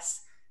be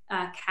less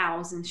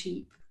cows and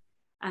sheep,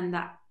 and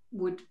that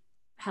would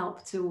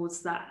help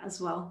towards that as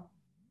well.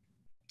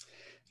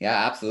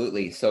 Yeah,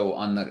 absolutely. So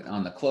on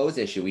the clothes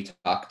issue, we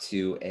talked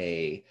to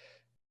a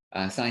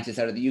scientist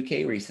out of the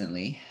UK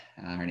recently.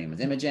 Her name was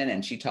Imogen,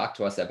 and she talked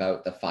to us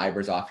about the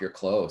fibers off your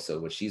clothes. So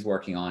what she's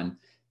working on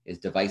is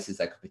devices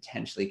that could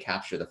potentially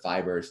capture the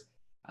fibers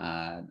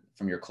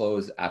from your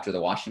clothes after the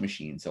washing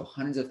machine. So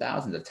hundreds of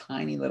thousands of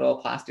tiny little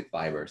plastic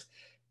fibers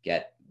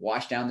get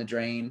washed down the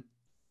drain,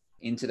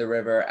 into the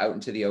river, out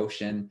into the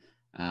ocean.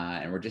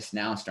 And we're just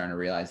now starting to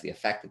realize the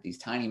effect that these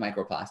tiny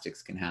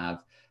microplastics can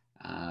have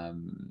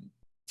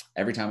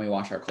every time we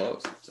wash our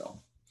clothes.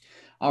 So,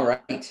 all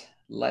right,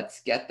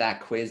 let's get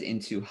that quiz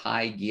into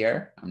high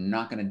gear. I'm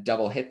not going to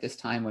double hit this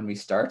time when we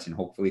start, and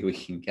hopefully we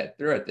can get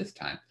through it this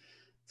time.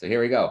 So here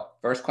we go.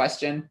 First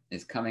question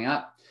is coming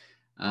up.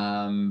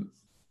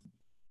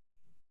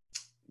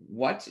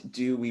 What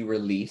do we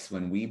release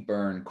when we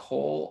burn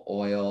coal,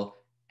 oil,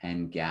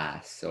 and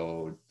gas?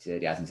 So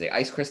did Yasmin say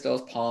ice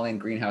crystals, pollen,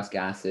 greenhouse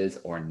gases,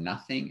 or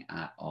nothing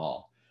at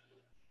all?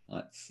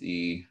 Let's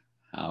see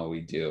how we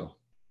do.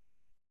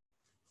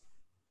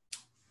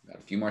 Got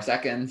a few more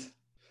seconds.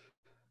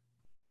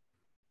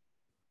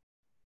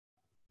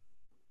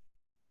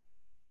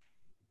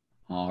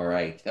 All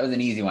right, that was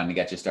an easy one to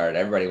get you started.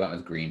 Everybody went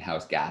with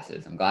greenhouse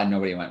gases. I'm glad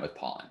nobody went with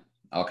pollen.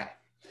 Okay,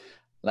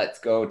 let's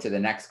go to the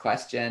next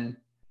question.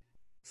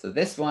 So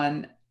this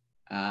one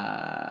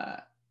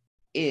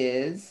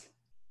is,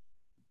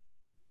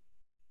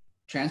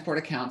 transport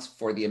accounts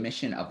for the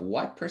emission of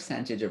what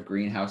percentage of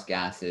greenhouse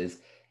gases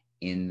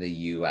in the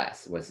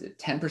US? Was it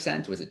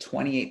 10%? Was it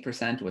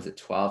 28%? Was it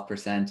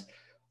 12%?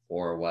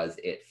 Or was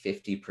it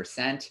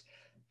 50%?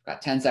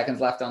 Got 10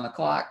 seconds left on the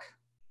clock.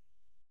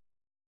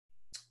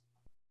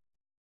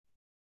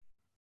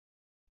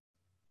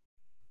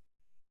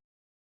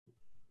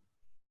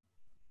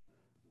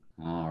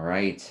 All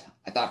right.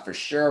 I thought for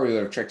sure we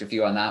would have tricked a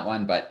few on that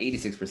one, but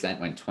 86%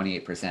 went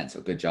 28%. So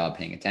good job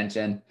paying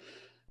attention.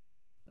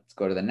 Let's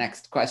go to the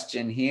next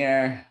question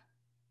here.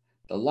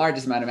 The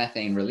largest amount of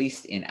methane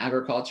released in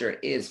agriculture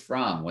is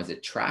from, was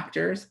it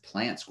tractors,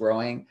 plants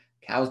growing,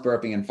 cows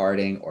burping and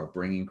farting, or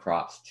bringing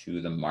crops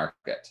to the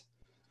market?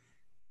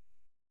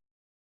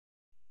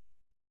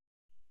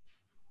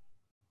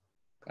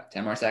 Got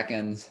 10 more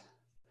seconds.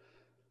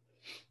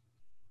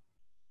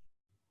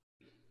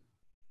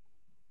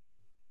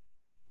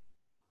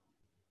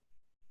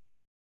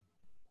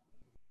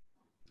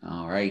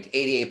 All right,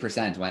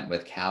 88% went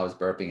with cows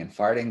burping and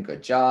farting.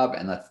 Good job.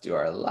 And let's do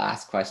our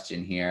last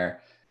question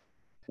here.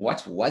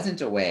 What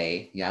wasn't a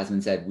way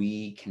Yasmin said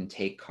we can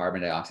take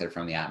carbon dioxide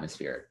from the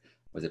atmosphere?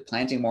 Was it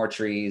planting more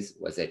trees?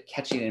 Was it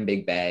catching it in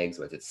big bags?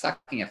 Was it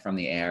sucking it from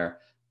the air?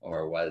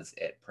 Or was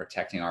it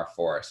protecting our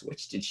forests?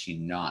 Which did she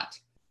not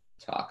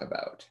talk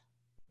about?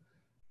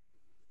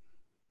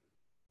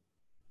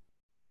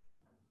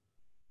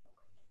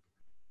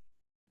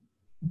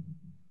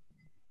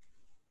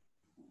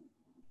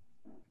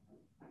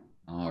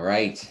 All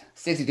right,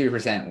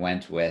 63%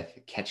 went with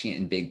catching it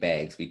in big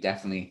bags. We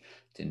definitely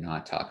did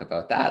not talk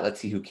about that.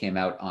 Let's see who came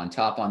out on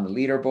top on the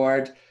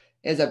leaderboard.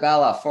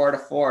 Isabella,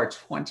 4-4,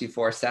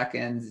 24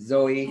 seconds.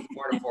 Zoe,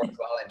 4-4 as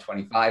well in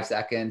 25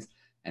 seconds.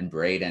 And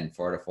Braden,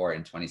 4-4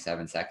 in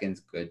 27 seconds.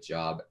 Good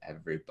job,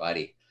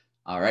 everybody.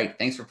 All right,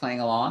 thanks for playing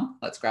along.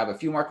 Let's grab a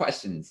few more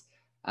questions.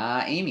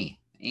 Amy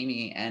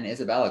and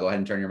Isabella, go ahead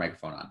and turn your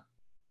microphone on.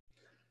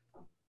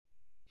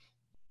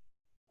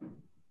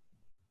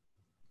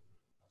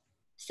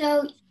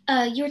 So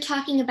you were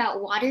talking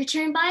about water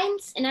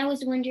turbines, and I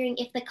was wondering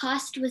if the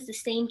cost was the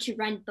same to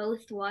run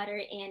both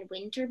water and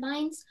wind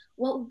turbines,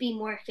 what would be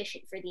more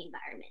efficient for the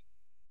environment?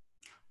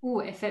 Oh,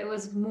 if it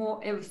was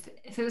more,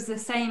 if it was the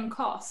same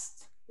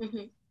cost.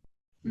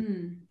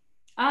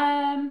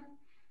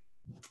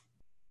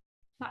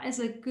 That is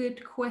a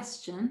good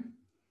question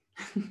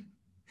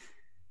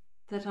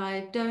that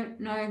I don't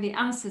know the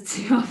answer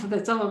to off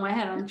the top of my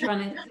head. I'm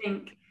trying to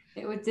think.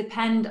 It would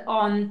depend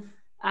on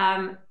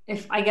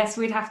if, I guess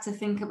we'd have to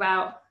think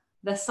about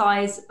the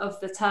size of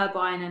the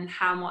turbine and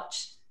how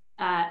much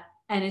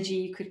energy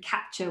you could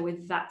capture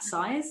with that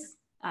size,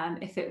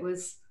 if it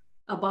was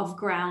above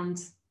ground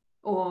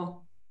or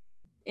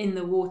in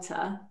the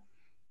water.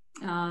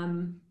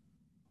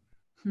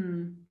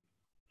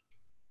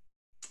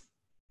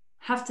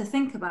 Have to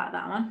think about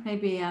that one.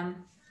 Maybe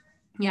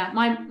yeah,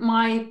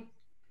 my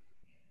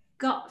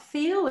gut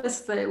feel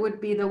is that it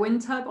would be the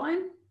wind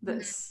turbine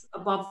that's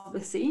above the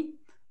sea,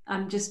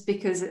 just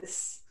because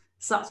it's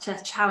such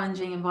a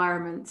challenging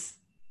environment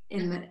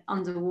in the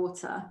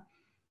underwater.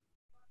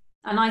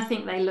 And I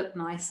think they look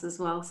nice as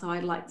well, so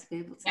I'd like to be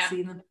able to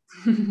see them.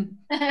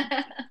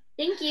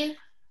 Thank you.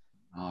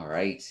 All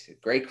right,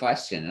 great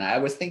question. And I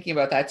was thinking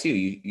about that too.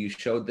 You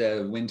showed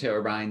the wind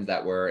turbines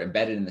that were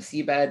embedded in the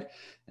seabed, and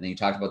then you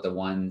talked about the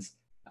ones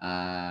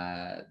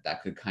that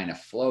could kind of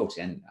float.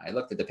 And I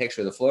looked at the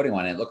picture of the floating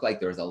one, and it looked like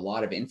there was a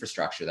lot of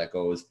infrastructure that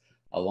goes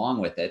along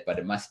with it, but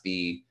it must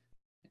be,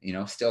 you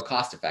know, still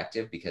cost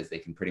effective because they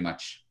can pretty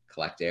much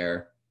collect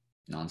air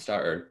nonstop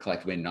or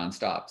collect wind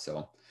nonstop.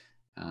 So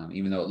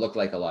even though it looked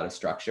like a lot of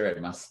structure,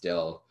 it must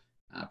still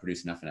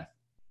produce enough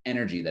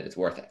energy that it's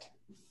worth it.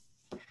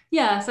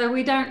 Yeah, so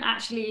we don't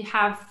actually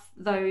have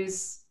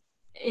those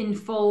in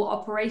full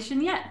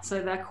operation yet,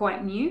 so they're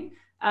quite new.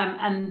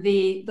 And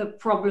the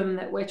problem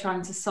that we're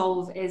trying to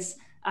solve is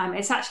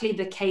it's actually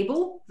the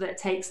cable that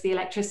takes the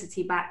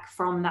electricity back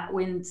from that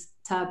wind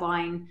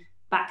turbine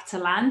back to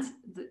land.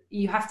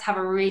 You have to have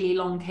a really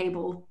long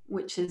cable,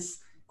 which is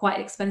quite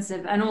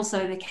expensive. And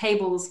also the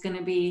cable is going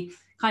to be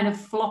kind of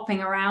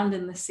flopping around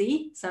in the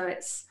sea. So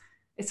it's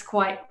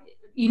quite,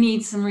 you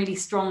need some really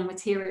strong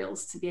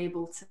materials to be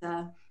able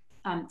to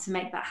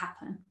make that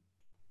happen.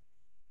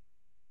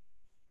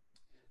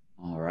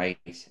 All right,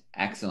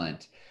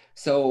 excellent.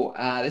 So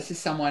this is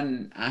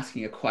someone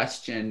asking a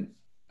question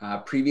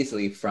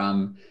previously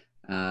from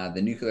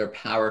the nuclear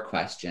power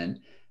question,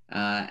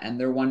 and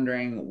they're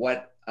wondering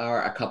what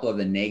are a couple of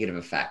the negative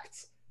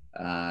effects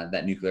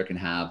that nuclear can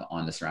have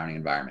on the surrounding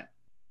environment,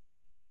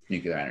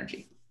 nuclear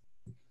energy.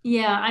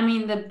 Yeah, I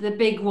mean, the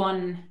big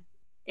one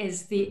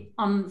is the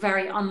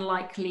very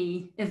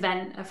unlikely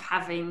event of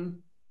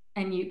having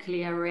a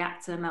nuclear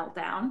reactor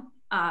meltdown,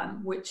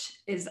 which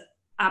is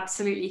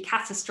absolutely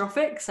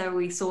catastrophic. So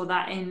we saw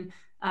that in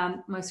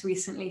most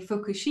recently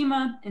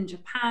Fukushima in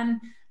Japan.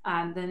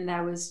 Then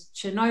there was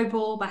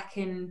Chernobyl back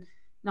in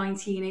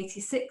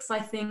 1986, I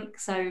think.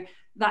 So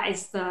that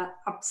is the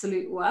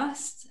absolute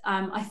worst.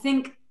 I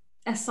think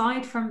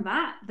aside from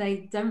that,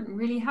 they don't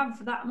really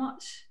have that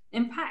much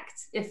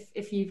impact.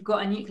 If you've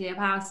got a nuclear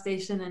power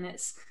station and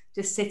it's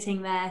just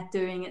sitting there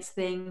doing its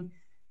thing,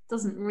 it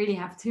doesn't really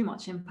have too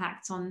much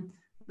impact on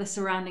the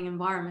surrounding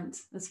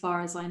environment, as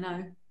far as I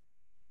know.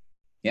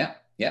 Yeah,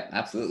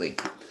 absolutely.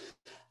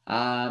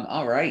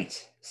 All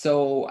right.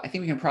 So I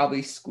think we can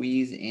probably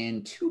squeeze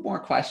in 2 more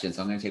questions.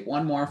 So I'm going to take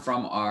one more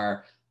from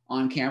our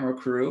on-camera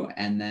crew,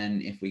 and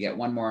then if we get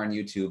one more on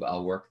YouTube,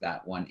 I'll work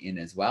that one in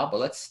as well. But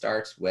let's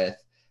start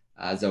with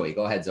Zoe.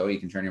 Go ahead, Zoe. You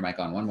can turn your mic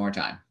on one more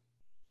time.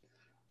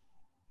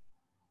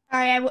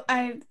 Sorry,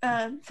 I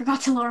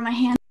forgot to lower my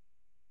hand.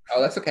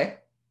 Oh, that's okay.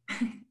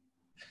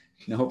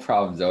 No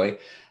problem, Zoe.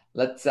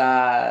 Let's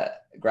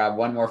grab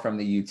one more from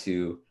the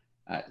YouTube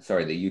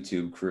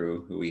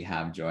crew who we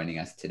have joining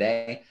us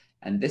today.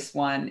 And this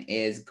one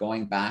is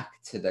going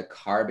back to the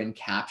carbon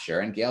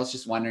capture. And Gail's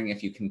just wondering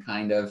if you can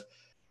kind of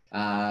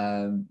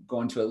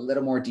go into a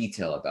little more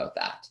detail about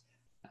that.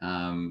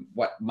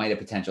 What might a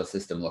potential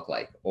system look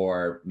like,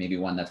 or maybe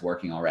one that's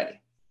working already?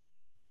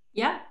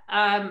 Yeah,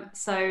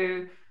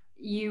 so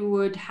you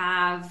would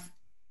have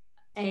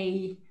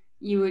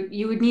you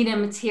would need a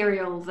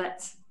material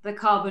that the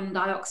carbon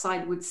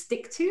dioxide would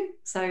stick to.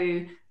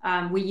 So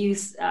we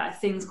use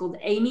things called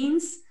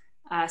amines.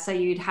 So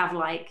you'd have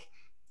like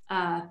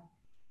a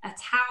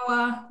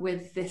tower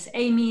with this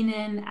amine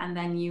in, and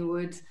then you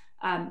would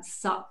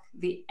suck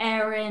the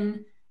air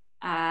in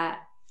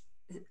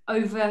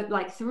over,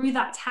 like, through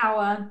that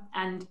tower.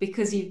 And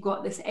because you've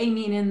got this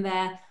amine in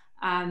there,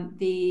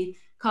 the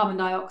carbon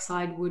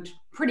dioxide would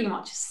pretty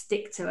much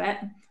stick to it,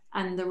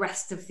 and the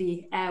rest of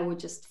the air would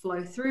just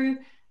flow through.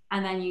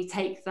 And then you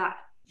take that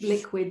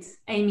liquid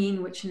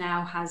amine, which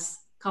now has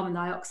carbon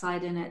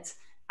dioxide in it,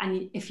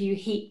 and if you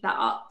heat that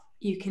up,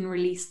 you can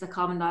release the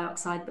carbon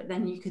dioxide. But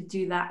then you could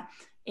do that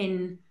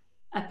in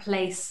a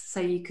place,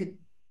 so you could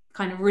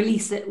kind of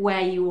release it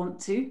where you want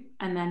to,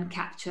 and then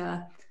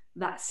capture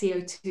that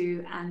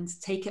CO2 and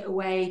take it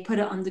away, put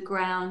it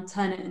underground,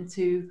 turn it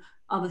into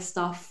other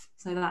stuff.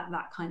 So that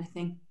kind of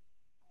thing.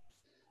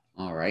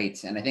 All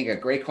right. And I think a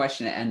great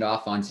question to end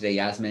off on today,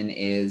 Yasmin,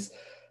 is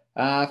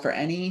for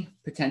any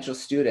potential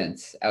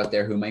students out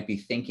there who might be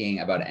thinking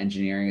about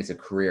engineering as a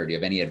career, do you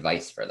have any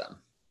advice for them?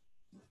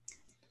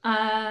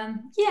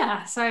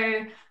 Yeah,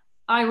 so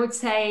I would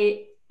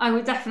say I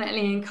would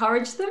definitely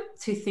encourage them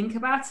to think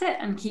about it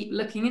and keep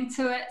looking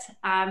into it.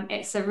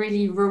 It's a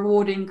really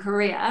rewarding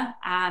career.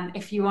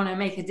 If you want to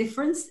make a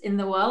difference in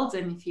the world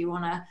and if you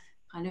want to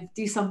kind of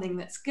do something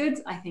that's good,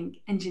 I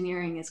think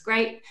engineering is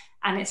great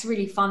and it's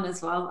really fun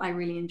as well. I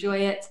really enjoy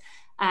it.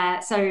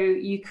 So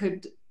you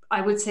could,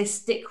 I would say,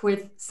 stick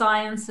with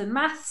science and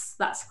maths.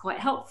 That's quite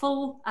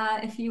helpful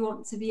if you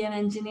want to be an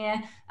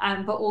engineer,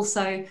 but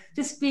also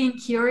just being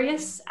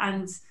curious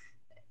and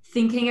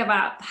thinking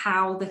about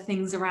how the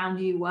things around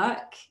you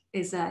work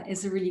is a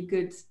really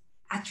good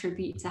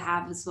attribute to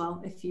have as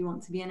well if you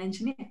want to be an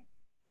engineer.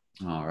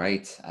 All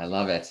right. I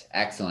love it.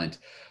 Excellent.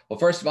 Well,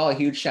 first of all, a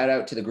huge shout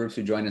out to the groups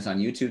who joined us on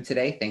YouTube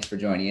today. Thanks for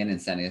joining in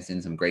and sending us in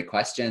some great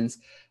questions.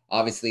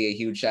 Obviously, a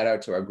huge shout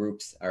out to our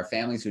groups, our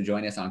families who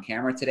joined us on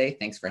camera today.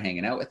 Thanks for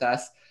hanging out with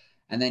us.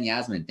 And then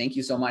Yasmin, thank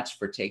you so much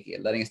for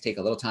letting us take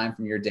a little time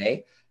from your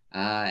day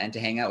and to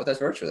hang out with us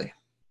virtually.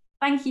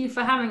 Thank you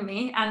for having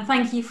me, and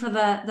thank you for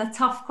the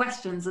tough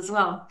questions as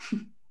well.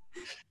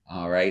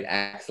 All right,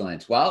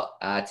 excellent. Well,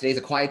 today's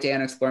a quiet day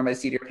on Exploring by the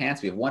Seat of Your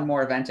Pants. We have one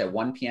more event at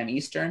 1 p.m.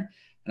 Eastern,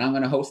 and I'm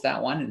going to host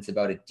that one. And it's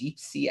about a deep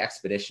sea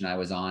expedition I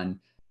was on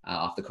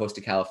off the coast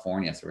of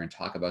California. So we're going to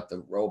talk about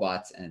the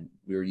robots and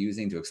we were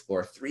using to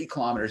explore 3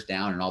 kilometers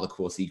down and all the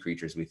cool sea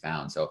creatures we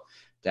found. So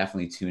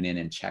definitely tune in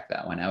and check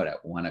that one out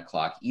at 1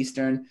 o'clock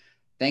Eastern.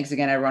 Thanks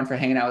again, everyone, for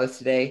hanging out with us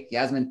today.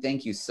 Yasmin,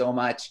 thank you so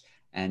much.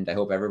 And I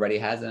hope everybody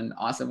has an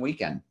awesome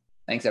weekend.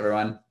 Thanks,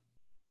 everyone.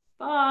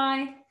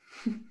 Bye.